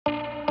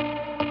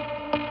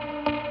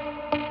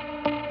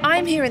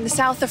I'm here in the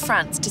south of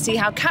France to see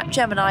how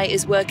Capgemini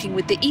is working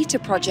with the ITER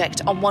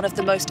project on one of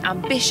the most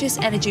ambitious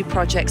energy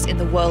projects in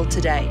the world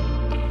today.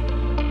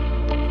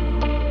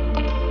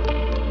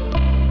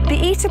 The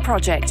ITER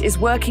project is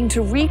working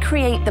to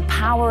recreate the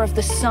power of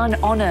the sun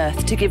on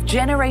Earth to give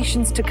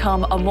generations to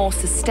come a more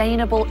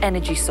sustainable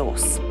energy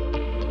source.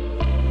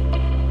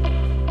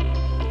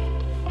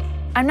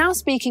 I'm now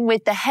speaking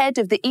with the head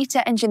of the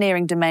ITER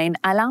engineering domain,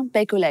 Alain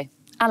Bécoulet.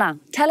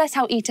 Alain, tell us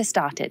how ITER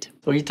started.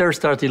 So ITER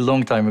started a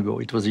long time ago.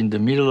 It was in the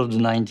middle of the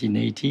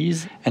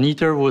 1980s, and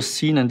ITER was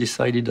seen and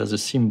decided as a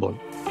symbol.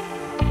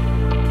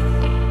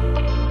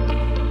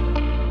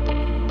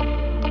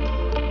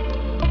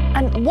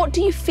 And what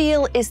do you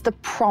feel is the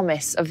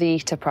promise of the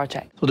ITER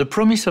project? So the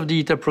promise of the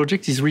ITER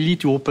project is really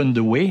to open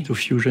the way to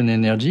fusion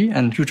energy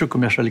and future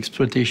commercial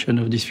exploitation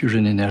of this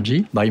fusion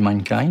energy by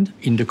mankind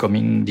in the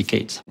coming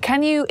decades.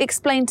 Can you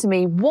explain to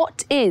me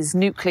what is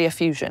nuclear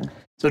fusion?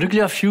 So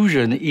nuclear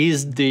fusion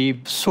is the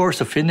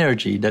source of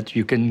energy that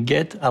you can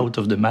get out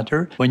of the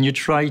matter when you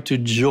try to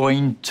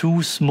join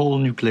two small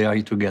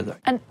nuclei together.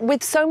 And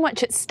with so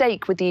much at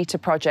stake with the ITER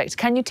project,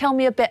 can you tell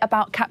me a bit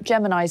about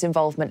Capgemini's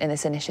involvement in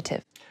this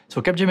initiative?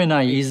 So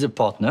Capgemini is a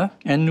partner,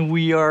 and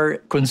we are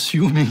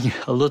consuming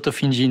a lot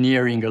of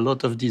engineering, a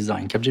lot of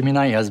design.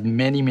 Capgemini has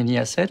many, many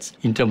assets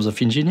in terms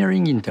of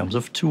engineering, in terms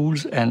of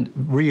tools, and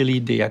really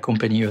they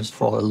accompany us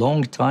for a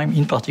long time,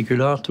 in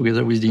particular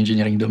together with the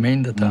engineering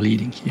domain that are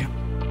leading here.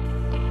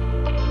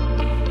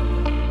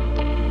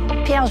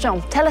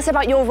 Pierre-Jean, tell us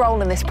about your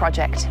role in this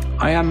project.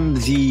 I am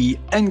the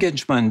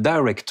engagement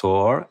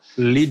director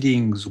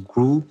leading the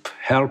group,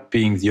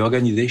 helping the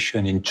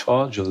organization in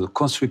charge of the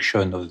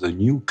construction of the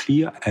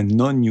nuclear and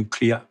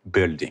non-nuclear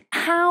building.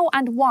 How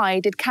and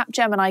why did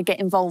Capgemini get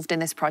involved in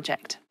this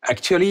project?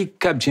 Actually,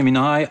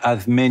 Capgemini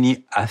has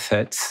many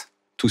assets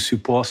to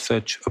support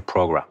such a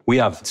program. We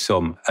have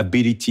some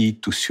ability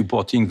to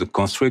supporting the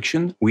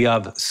construction. We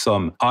have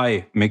some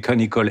high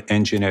mechanical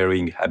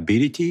engineering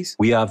abilities.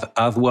 We have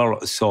as well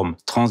some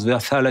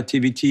transversal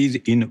activities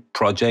in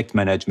project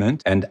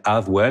management, and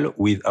as well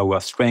with our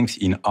strengths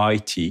in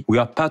IT. We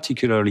are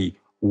particularly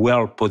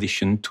well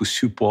positioned to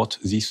support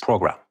this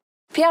program.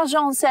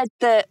 Pierre-Jean said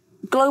that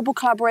global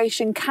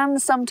collaboration can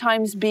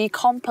sometimes be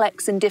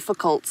complex and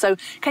difficult. So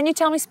can you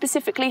tell me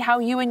specifically how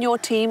you and your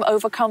team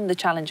overcome the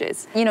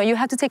challenges? You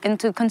have to take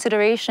into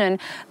consideration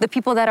the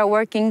people that are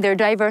working, their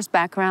diverse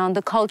background,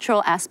 the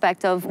cultural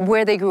aspect of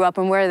where they grew up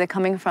and where they're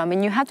coming from,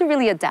 and you have to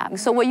really adapt.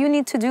 So what you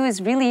need to do is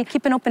really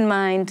keep an open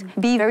mind,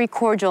 be very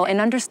cordial,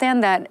 and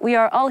understand that we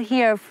are all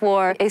here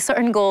for a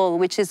certain goal,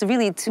 which is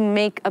really to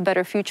make a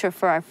better future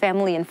for our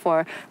family and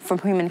for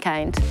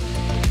humankind.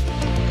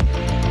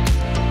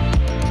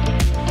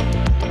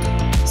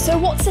 So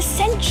what's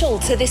essential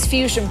to this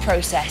fusion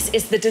process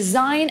is the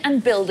design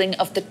and building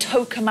of the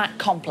tokamak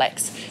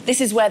complex. This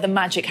is where the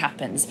magic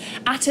happens.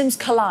 Atoms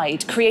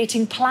collide,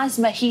 creating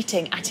plasma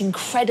heating at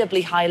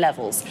incredibly high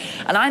levels.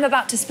 And I'm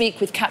about to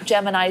speak with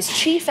Capgemini's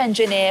chief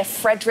engineer,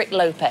 Frederic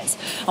Lopez.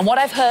 And what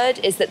I've heard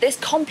is that this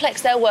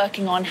complex they're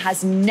working on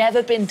has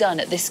never been done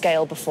at this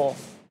scale before.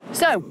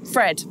 So,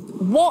 Fred,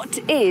 what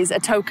is a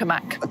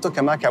tokamak? A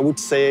tokamak, I would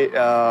say,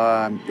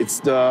 it's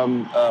the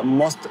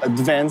most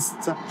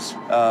advanced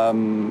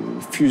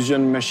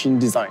fusion machine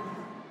design.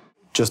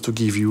 Just to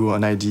give you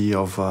an idea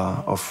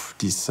of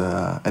this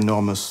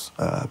enormous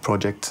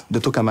project, the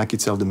tokamak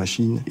itself, the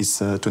machine, is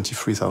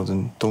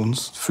 23,000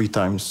 tons, 3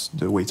 times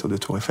the weight of the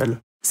Tour Eiffel.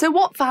 So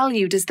what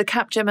value does the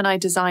Capgemini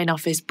Design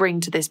Office bring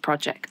to this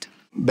project?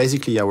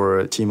 Basically,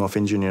 our team of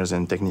engineers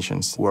and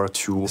technicians work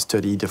to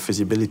study the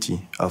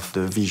feasibility of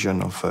the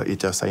vision of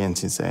ITER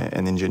scientists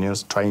and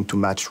engineers, trying to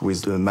match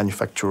with the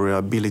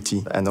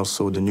manufacturability and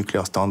also the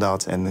nuclear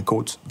standards and the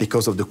codes.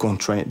 Because of the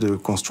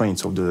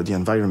constraints of the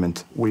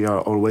environment, we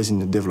are always in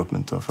the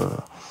development of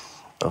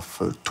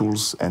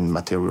tools and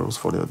materials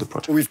for the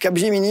project. With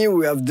Capgemini,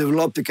 we have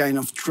developed a kind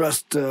of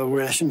trust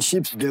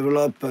relationships to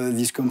develop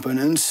these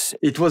components.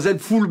 It was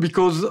helpful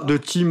because the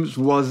team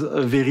was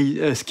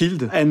very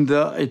skilled, and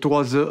it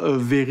was a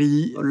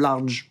very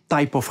large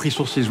type of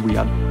resources we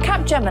had.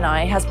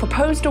 Capgemini has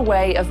proposed a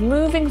way of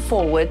moving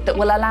forward that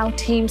will allow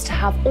teams to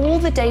have all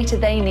the data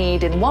they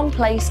need in one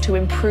place to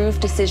improve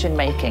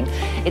decision-making.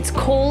 It's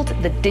called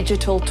the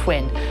digital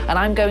twin, and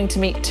I'm going to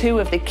meet 2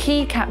 of the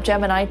key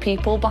Capgemini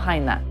people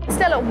behind that.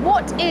 Stella,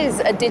 what is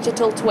a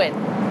digital twin?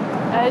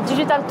 A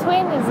digital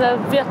twin is a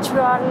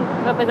virtual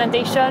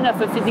representation of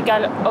a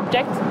physical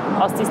object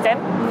or system.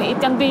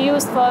 It can be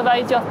used for a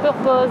variety of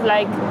purposes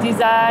like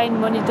design,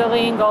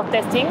 monitoring, or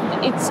testing.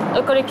 It's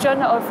a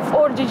collection of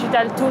all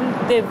digital tools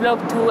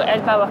developed to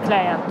help our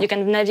client. You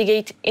can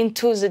navigate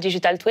into the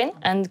digital twin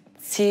and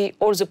see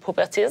all the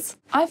properties.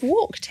 I've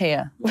walked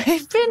here.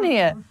 We've been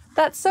here.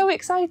 That's so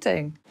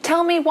exciting.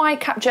 Tell me why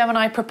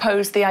Capgemini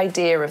proposed the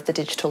idea of the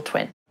digital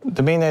twin.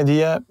 The main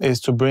idea is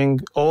to bring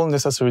all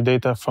necessary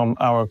data from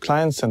our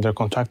clients and their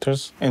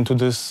contractors into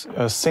this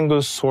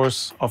single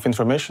source of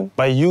information.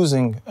 By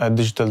using a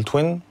digital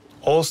twin,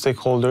 all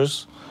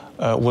stakeholders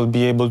will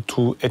be able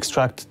to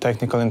extract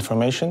technical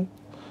information,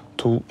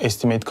 to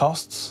estimate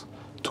costs,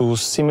 to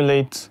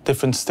simulate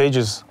different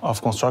stages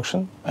of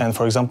construction. And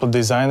for example,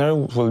 designer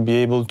will be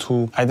able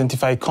to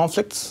identify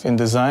conflicts in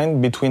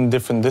design between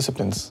different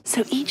disciplines.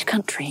 So each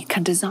country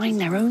can design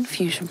their own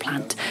fusion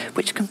plant,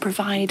 which can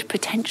provide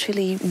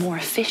potentially more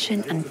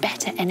efficient and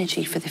better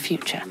energy for the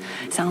future.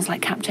 Sounds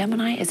like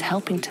Capgemini is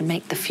helping to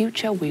make the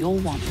future we all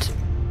want.